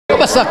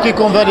Conversar aqui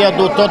com o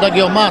vereador Thor da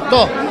Guiomar.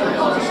 Thor,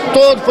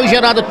 foi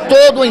gerada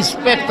toda uma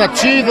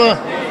expectativa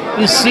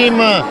em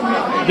cima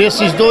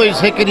desses dois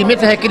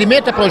requerimentos.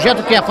 Requerimento é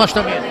projeto que é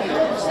afastamento?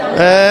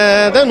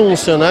 É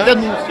denúncia, né?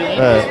 Denúncia,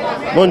 né?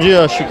 Bom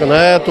dia, Chico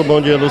Neto, bom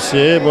dia,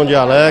 Lucier, bom dia,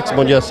 Alex,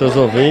 bom dia a seus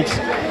ouvintes.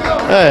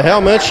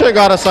 Realmente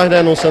chegaram essas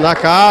denúncias na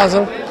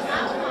casa,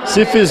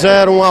 se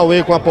fizeram um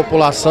auê com a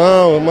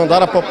população,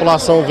 mandaram a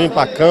população vir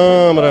para a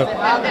Câmara,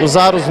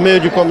 usaram os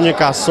meios de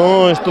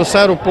comunicações,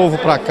 trouxeram o povo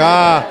para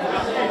cá,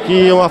 que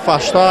iam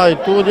afastar e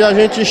tudo, e a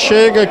gente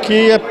chega aqui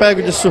e é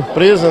pego de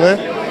surpresa, né?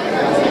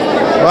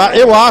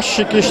 Eu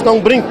acho que estão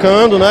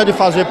brincando, né, de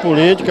fazer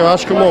política. Eu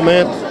acho que o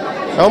momento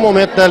é um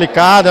momento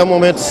delicado, é um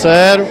momento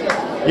sério,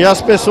 e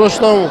as pessoas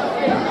estão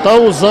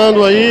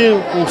usando aí,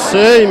 não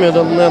sei,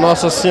 minha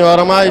Nossa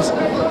Senhora, mas...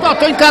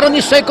 Estou encarando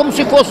isso aí como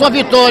se fosse uma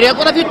vitória.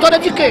 Agora a vitória é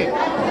de quê?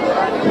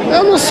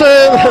 Eu não sei,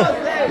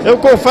 eu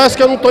confesso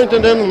que eu não estou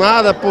entendendo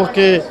nada,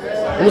 porque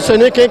eu não sei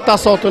nem quem está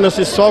soltando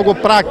esse fogo,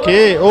 para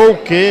quê ou o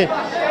quê,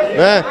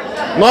 né?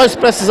 Nós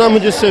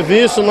precisamos de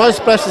serviço, nós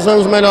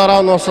precisamos melhorar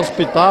o nosso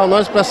hospital,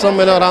 nós precisamos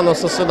melhorar a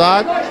nossa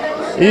cidade,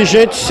 e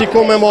gente se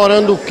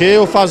comemorando o quê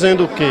ou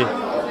fazendo o quê?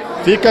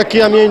 Fica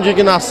aqui a minha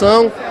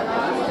indignação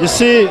de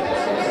se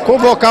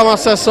convocar uma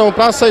sessão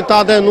para aceitar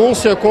a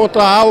denúncia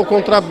contra A ou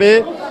contra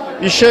B,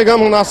 e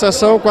chegamos na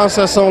sessão com a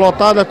sessão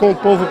lotada, com o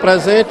povo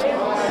presente,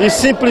 e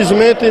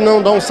simplesmente não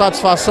dão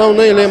satisfação,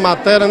 nem lê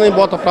matéria, nem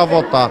bota para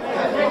votar.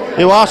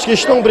 Eu acho que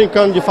estão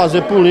brincando de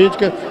fazer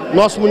política.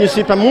 Nosso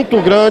município é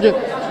muito grande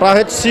para a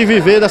gente se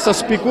viver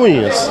dessas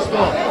picuinhas.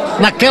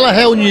 Naquela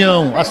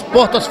reunião, as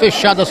portas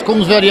fechadas com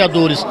os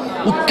vereadores,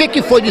 o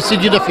que foi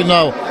decidido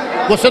afinal?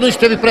 Você não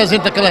esteve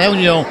presente naquela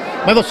reunião,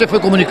 mas você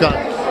foi comunicado?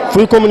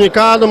 Fui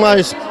comunicado,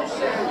 mas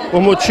por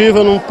motivo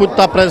eu não pude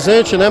estar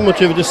presente, né?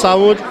 Motivo de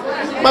saúde.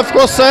 Mas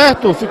ficou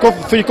certo,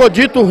 ficou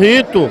dito o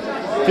rito,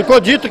 ficou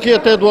dito que ia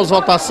ter duas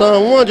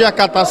votações, uma de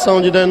acatação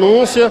de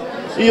denúncia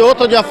e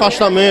outra de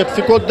afastamento.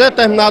 Ficou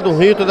determinado o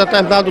rito,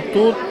 determinado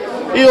tudo.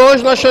 E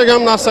hoje nós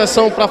chegamos na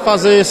sessão para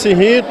fazer esse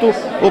rito,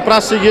 ou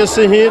para seguir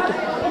esse rito,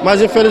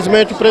 mas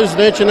infelizmente o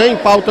presidente nem em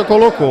pauta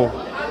colocou.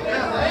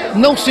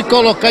 Não se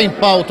colocar em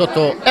pauta,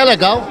 Thor, é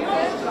legal?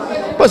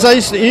 Pois é,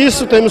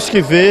 isso temos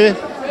que ver.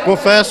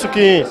 Confesso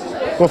que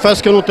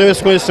eu não tenho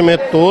esse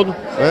conhecimento todo,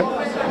 né?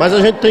 Mas a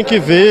gente tem que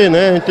ver,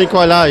 né? A gente tem que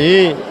olhar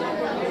aí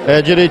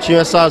direitinho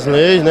essas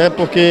leis, né?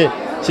 Porque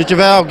se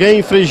tiver alguém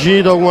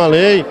infringindo alguma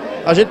lei,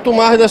 a gente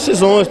tomar as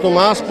decisões,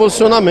 tomar os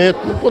posicionamentos.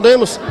 Não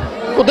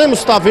podemos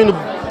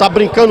estar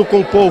brincando com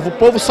o povo. O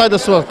povo sai da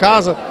sua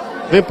casa,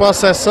 vem para uma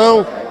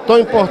sessão tão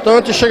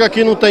importante e chega aqui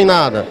e não tem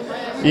nada.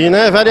 E,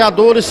 né,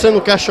 vereadores sendo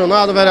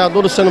questionados,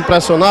 vereadores sendo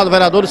pressionados,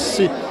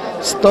 vereadores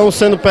estão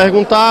sendo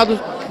perguntados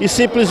e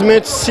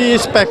simplesmente se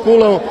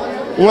especulam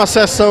uma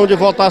sessão de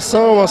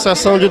votação, uma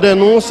sessão de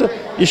denúncia,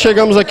 e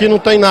chegamos aqui e não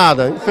tem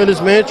nada.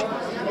 Infelizmente,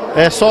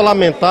 é só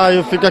lamentar.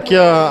 Eu fico aqui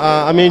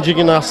a minha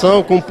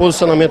indignação com o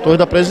posicionamento hoje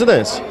da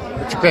presidência.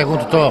 Eu te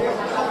pergunto, Thor,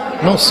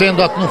 não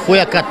foi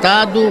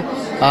acatado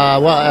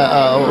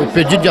o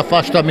pedido de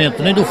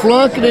afastamento nem do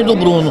Flank nem do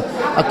Bruno,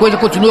 a coisa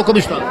continua como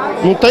está?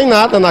 Não tem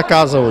nada na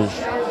casa hoje,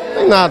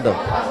 não tem nada.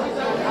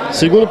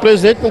 Segundo o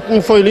presidente,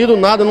 não foi lido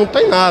nada, não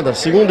tem nada.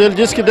 Segundo ele,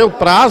 disse que deu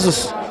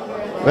prazos,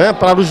 né,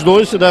 para os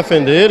dois se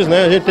defenderem,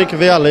 né? A gente tem que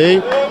ver a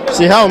lei.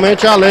 Se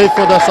realmente a lei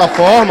for dessa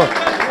forma,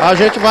 a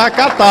gente vai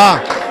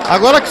acatar.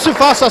 Agora que se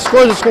faça as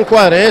coisas com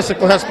coerência,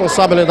 com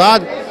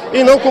responsabilidade,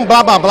 e não com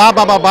blá blá blá,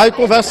 blá blá blá, e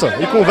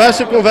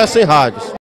conversa em rádios.